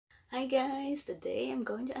Hi guys, today I'm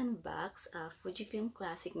going to unbox a Fujifilm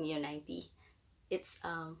Classic Neo 90. It's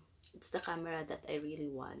the camera that I really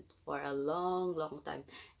want for a long time,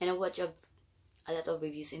 and I watch a lot of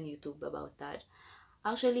reviews in YouTube about that.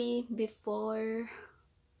 Actually, before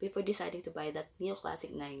deciding to buy that Neo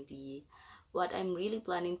Classic 90, what I'm really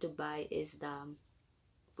planning to buy is the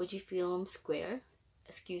Fujifilm Square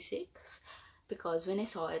SQ6, because when I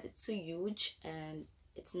saw it, it's so huge and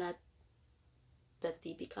it's not the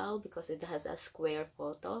typical because it has a square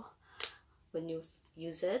photo when you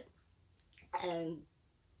use it, and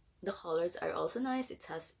the colors are also nice. It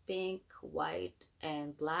has pink, white,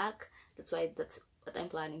 and black. That's what I'm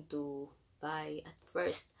planning to buy at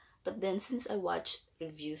first. But then since I watched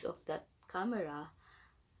reviews of that camera,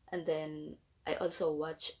 and then I also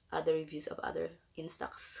watch other reviews of other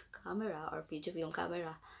Instax camera or Fujifilm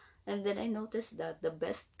camera, and then I noticed that the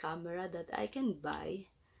best camera that I can buy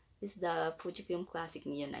is the Fujifilm Classic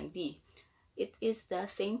Neo 90. It is the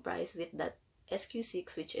same price with that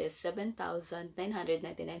SQ6, which is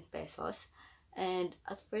 7,999 pesos. And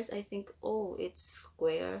at first I think, oh, it's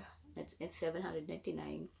square, it's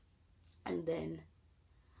 799. And then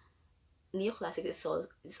Neo Classic is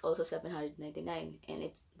also 799, and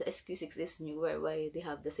it's the SQ6 is newer, why they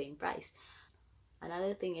have the same price.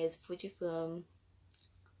 Another thing is Fujifilm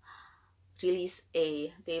released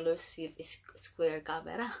a Taylor Swift square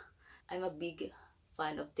camera. I'm a big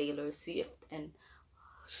fan of Taylor Swift, and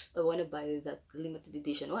I want to buy that limited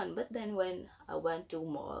edition one. But then when I went to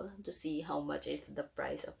mall to see how much is the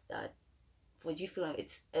price of that Fujifilm,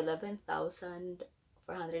 it's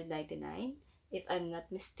 11,499. If I'm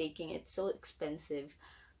not mistaken, it's so expensive.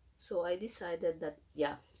 So I decided that,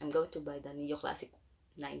 yeah, I'm going to buy the Neo Classic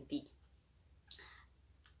 90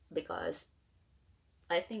 because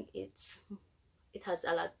I think it has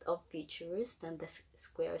a lot of features than the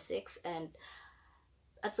Square 6. And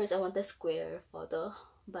at first I want the square photo,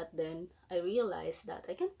 but then I realized that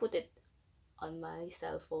I can put it on my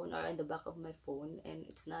cell phone or on the back of my phone, and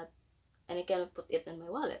I cannot put it in my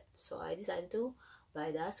wallet. So I decided to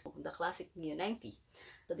buy the Classic Neo 90.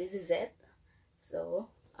 So this is it. So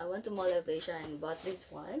I went to Mall of Asia and bought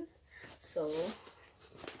this one. So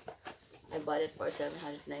I bought it for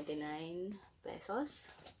 799 pesos.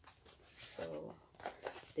 So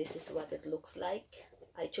this is what it looks like.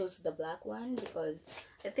 I chose the black one because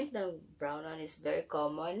I think the brown one is very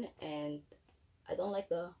common, and I don't like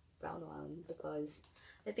the brown one because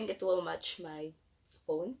I think it will match my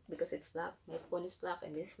phone because it's black. My phone is black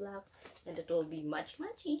and this is black, and it will be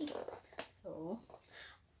matchy. So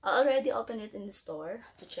I already opened it in the store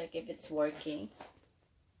to check if it's working.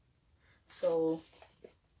 So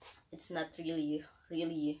it's not really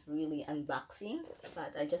unboxing,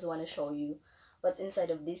 but I just want to show you what's inside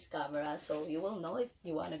of this camera, so you will know if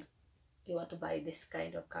you want to buy this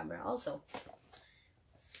kind of camera also.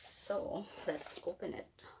 So let's open it.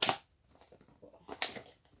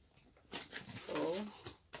 So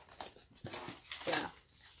yeah,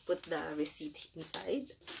 put the receipt inside,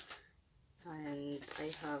 and I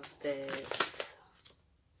have this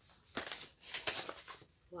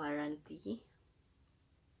warranty.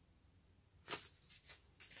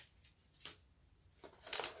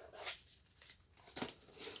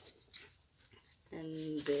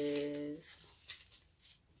 And this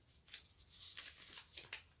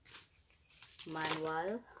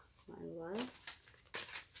manual.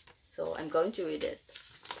 So I'm going to read it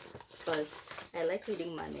because I like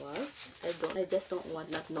reading manuals. I just don't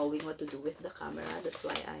want not knowing what to do with the camera. That's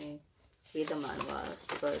why I read the manuals,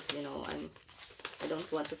 because I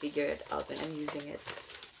don't want to figure it out when I'm using it.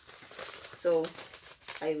 So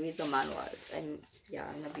I read the manuals. I'm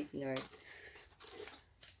a bit nerd.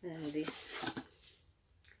 And these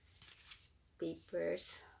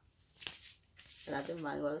papers, another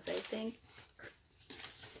manuals, I think.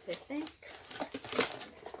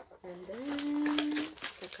 And then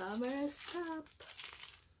the camera strap.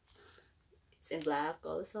 It's in black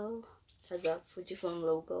also. It has a Fujifilm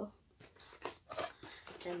logo.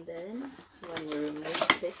 And then when you remove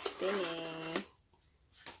this thingy,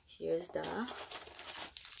 here's the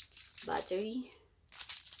battery.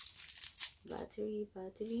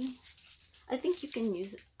 I think you can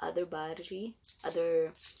use other brand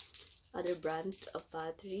of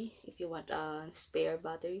battery if you want a spare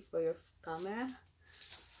battery for your camera.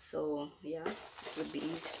 So yeah, it would be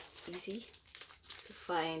easy to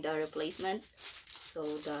find a replacement. So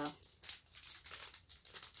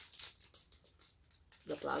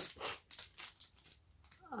the plug,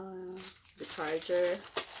 the charger,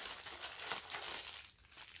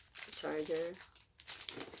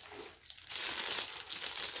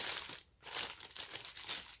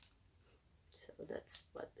 so that's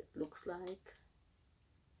what it looks looks like.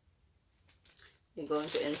 You're going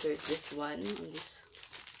to insert this one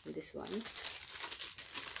on this one.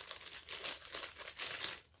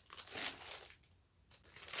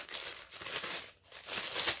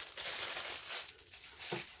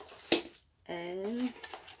 And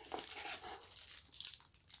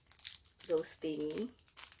those thingy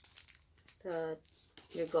that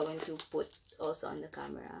you're going to put also on the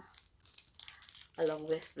camera along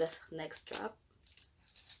with the neck strap.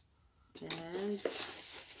 And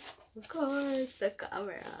of course the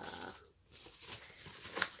camera.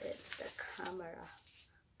 It's the camera.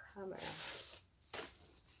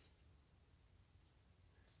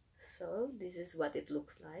 So this is what it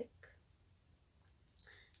looks like.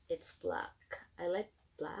 It's black. I like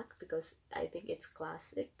black because I think it's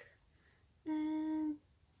classic. And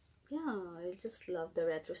yeah, I just love the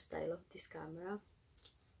retro style of this camera.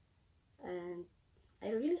 And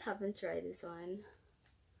I really haven't tried this one.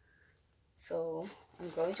 So I'm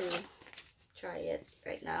going to try it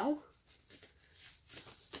right now.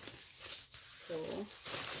 So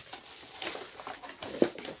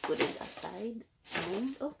let's put it aside.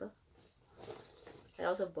 And oh, I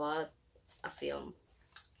also bought a film.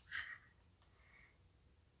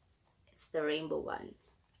 It's the rainbow one.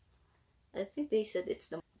 I think they said it's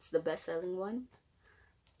the best-selling one.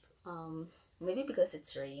 Maybe because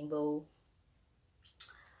it's rainbow,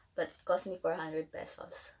 but it cost me 400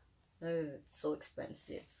 pesos. It's so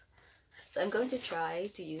expensive. So I'm going to try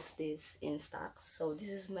to use this Instax. So this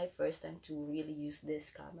is my first time to really use this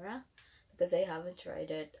camera because I haven't tried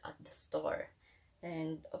it at the store.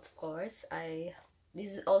 And of course,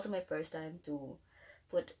 this is also my first time to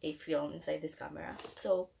put a film inside this camera.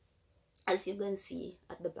 So as you can see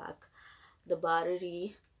at the back, the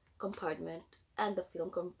battery compartment and the film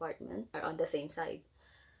compartment are on the same side.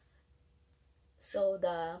 So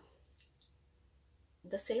the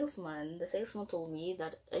salesman told me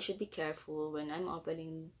that I should be careful when I'm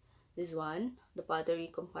opening this one, the battery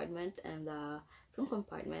compartment and the film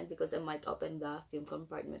compartment, because I might open the film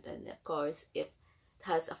compartment, and of course if it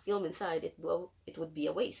has a film inside, it would be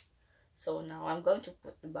a waste. So now I'm going to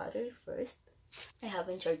put the battery first. I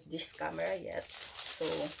haven't charged this camera yet, so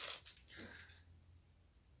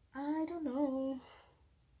I don't know.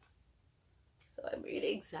 So I'm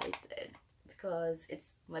really excited because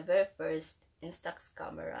it's my very first Instax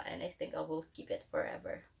camera and I think I will keep it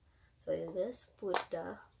forever. So you just put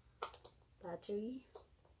the battery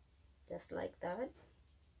just like that,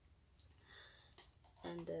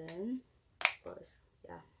 and then of course,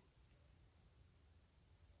 yeah,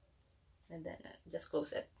 and then just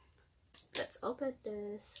close it. Let's open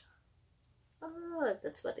this. Oh,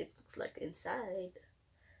 that's what it looks like inside.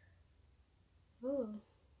 Oh.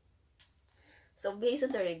 So based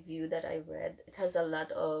on the review that I read, it has a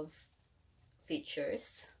lot of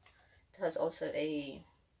features. It has also a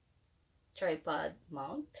tripod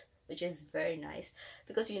mount, which is very nice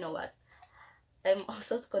because you know what, I'm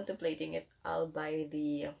also contemplating if I'll buy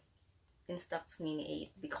the Instax Mini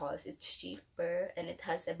 8 because it's cheaper and it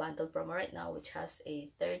has a bundle promo right now which has a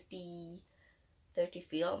 30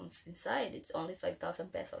 films inside. It's only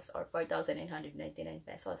 5,000 pesos or 4,999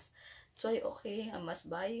 pesos. So okay, I must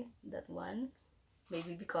buy that one.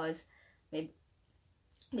 Maybe because I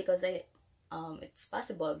it's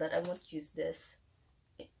possible that I won't use this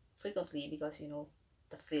frequently because you know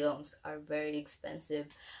the films are very expensive.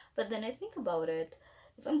 But then I think about it,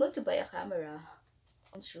 if I'm going to buy a camera,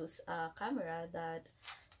 I'll choose a camera that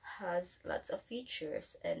has lots of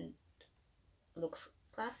features and looks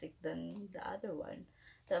classic than the other one.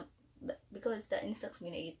 Because the Instax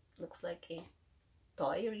Mini 8 looks like a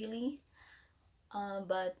toy really,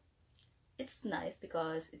 but it's nice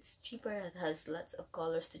because it's cheaper. It has lots of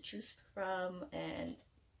colors to choose from, and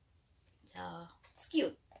yeah, it's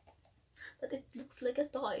cute, but it looks like a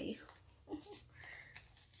toy.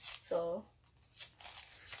 So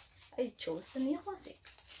I chose the Neo Classic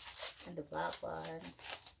and the black one.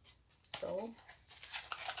 So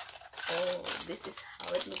oh, this is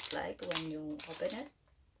how it looks like when you open it.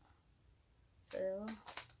 So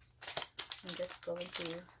I'm just going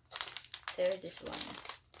to tear this one.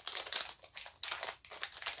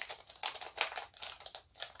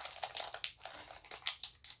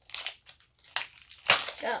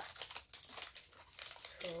 Yeah.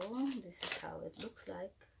 So this is how it looks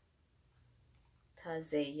like. It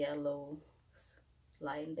has a yellow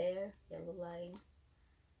line there, yellow line.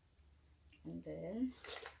 And then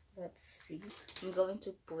let's see. I'm going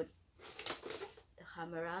to put the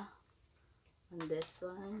camera on this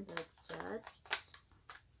one like that.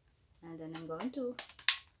 And then I'm going to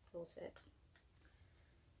close it.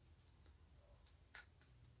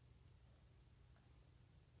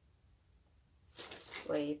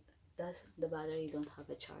 Wait, does the battery don't have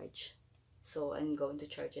a charge, so I'm going to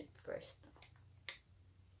charge it first.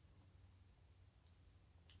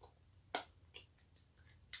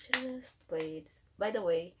 Just wait. By the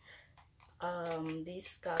way,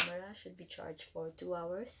 this camera should be charged for 2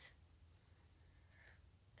 hours,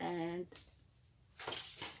 and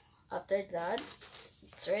after that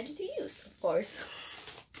it's ready to use, of course.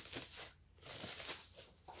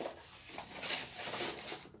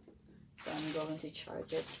 So I'm going to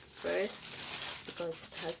charge it first because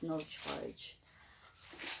it has no charge.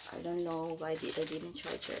 I don't know why I didn't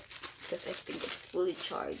charge it, because I think it's fully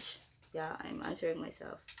charged. Yeah, I'm answering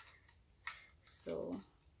myself. So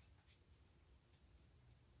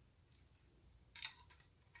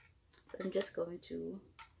I'm just going to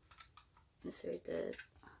insert it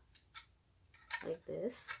like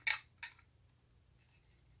this.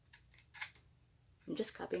 I'm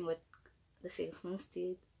just copying what the salesman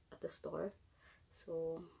did at the store.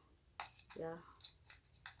 So yeah,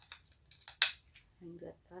 and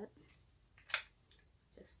got that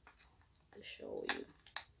just to show you.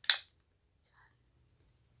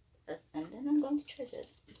 And then I'm going to charge it.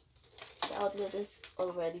 The outlet is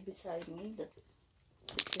already beside me. The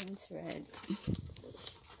turns red.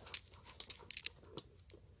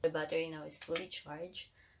 The battery now is fully charged,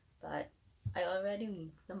 but I already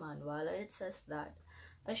moved the manual, and it says that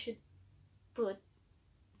I should put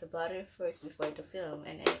the battery first before the film,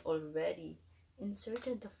 and I already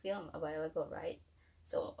inserted the film a while ago, right?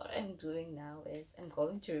 So what I'm doing now is I'm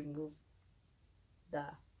going to remove the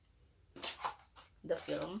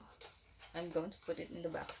film. I'm going to put it in the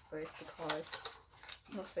box first because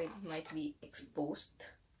I'm afraid it might be exposed.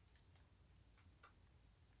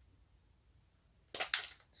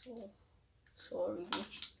 So sorry.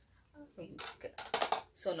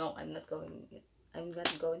 So no, I'm not going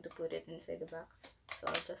to put it inside the box. So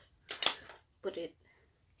I'll just put it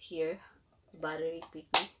here, battery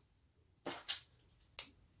quickly.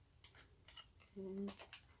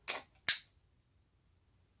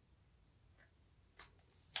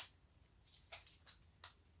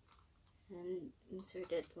 And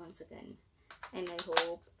insert it once again. And I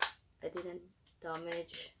hope I didn't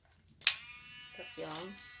damage the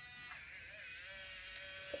film.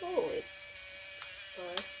 So it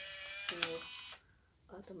was removed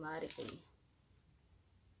automatically.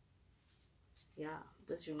 Yeah, it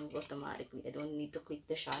was removed automatically. I don't need to click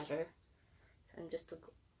the shutter. So I'm just to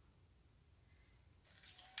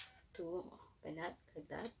open it like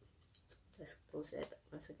that. So just close it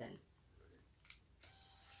once again.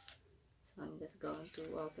 So I'm just going to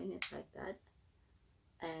open it like that.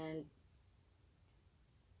 And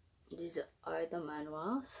these are the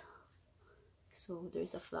manuals. So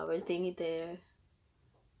there's a flower thingy there,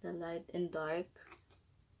 the light and dark,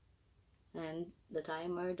 and the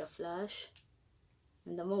timer, the flash,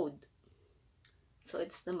 and the mode. So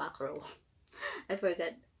it's the macro. I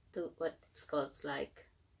forgot what it's called like.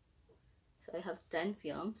 So I have 10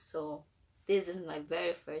 films. So this is my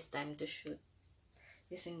very first time to shoot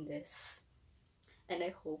using this, and I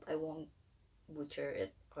hope I won't butcher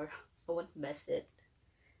it or I won't mess it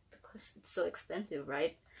because it's so expensive,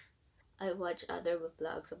 right? I watch other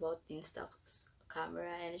vlogs about Instax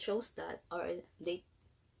camera, and it shows that, or they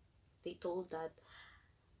told that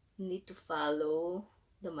you need to follow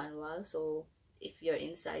the manual. So if you're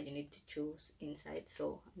inside, you need to choose inside.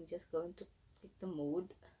 So I'm just going to click the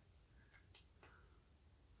mode,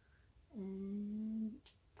 and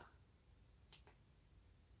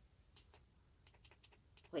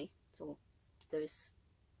wait, so there's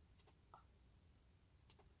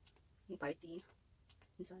a party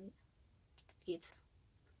inside, kids,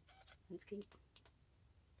 landscape.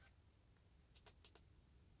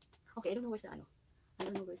 Okay, I don't know where's the I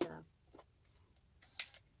don't know where's the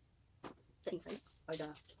inside or the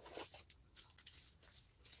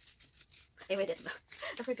I read it.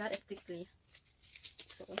 I forgot it quickly.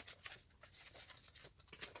 So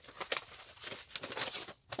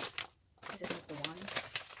this is not the one.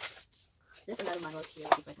 There's a lot of manuals here,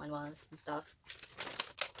 different manuals and stuff.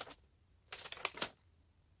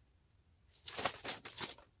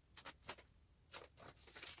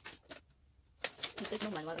 There's no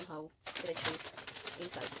manual on how should I choose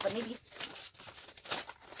inside, but maybe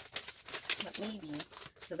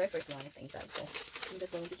the very first one is the inside. So I'm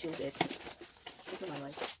just going to choose it. There's no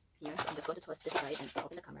manual here. I'm just going to toss this side and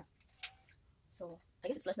open the camera. So I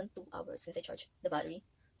guess it's less than 2 hours since I charged the battery.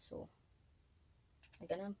 So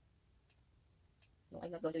I'm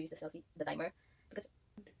not going to use the timer, because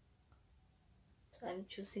so I'm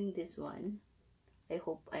choosing this one. I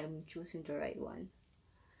hope I'm choosing the right one.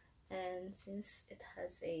 And since it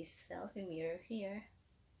has a selfie mirror here,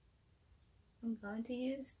 I'm going to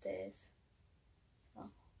use this. So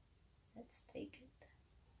let's take it.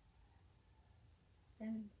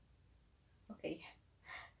 And okay,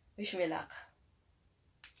 wish me luck.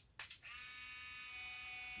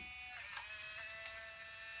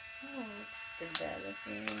 Oh, it's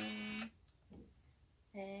developing.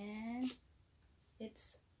 And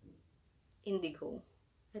it's indigo.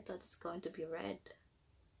 I thought it's going to be red,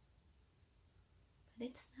 but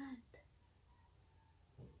it's not.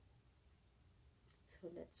 So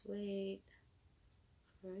let's wait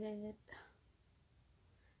for it.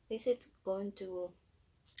 They said it's going to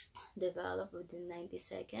develop within 90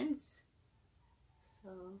 seconds. So,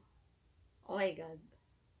 oh my god.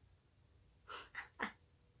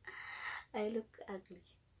 I look ugly.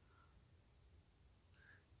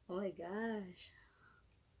 Oh my gosh.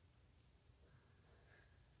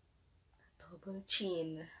 Double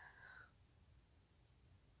chin.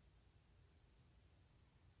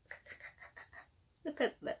 Look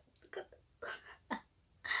at that. Look at that.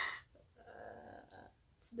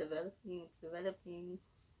 It's developing. It's developing.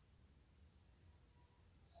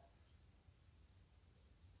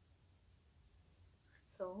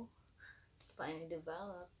 So, finally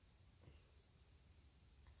developed.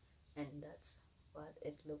 And that's what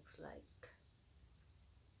it looks like.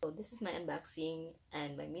 So this is my unboxing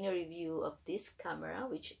and my mini review of this camera,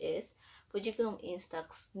 which is Fujifilm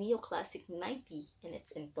Instax Neo Classic 90, and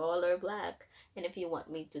it's in polar black. And if you want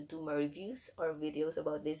me to do more reviews or videos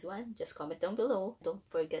about this one, just comment down below. Don't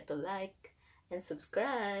forget to like and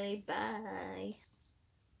subscribe. Bye!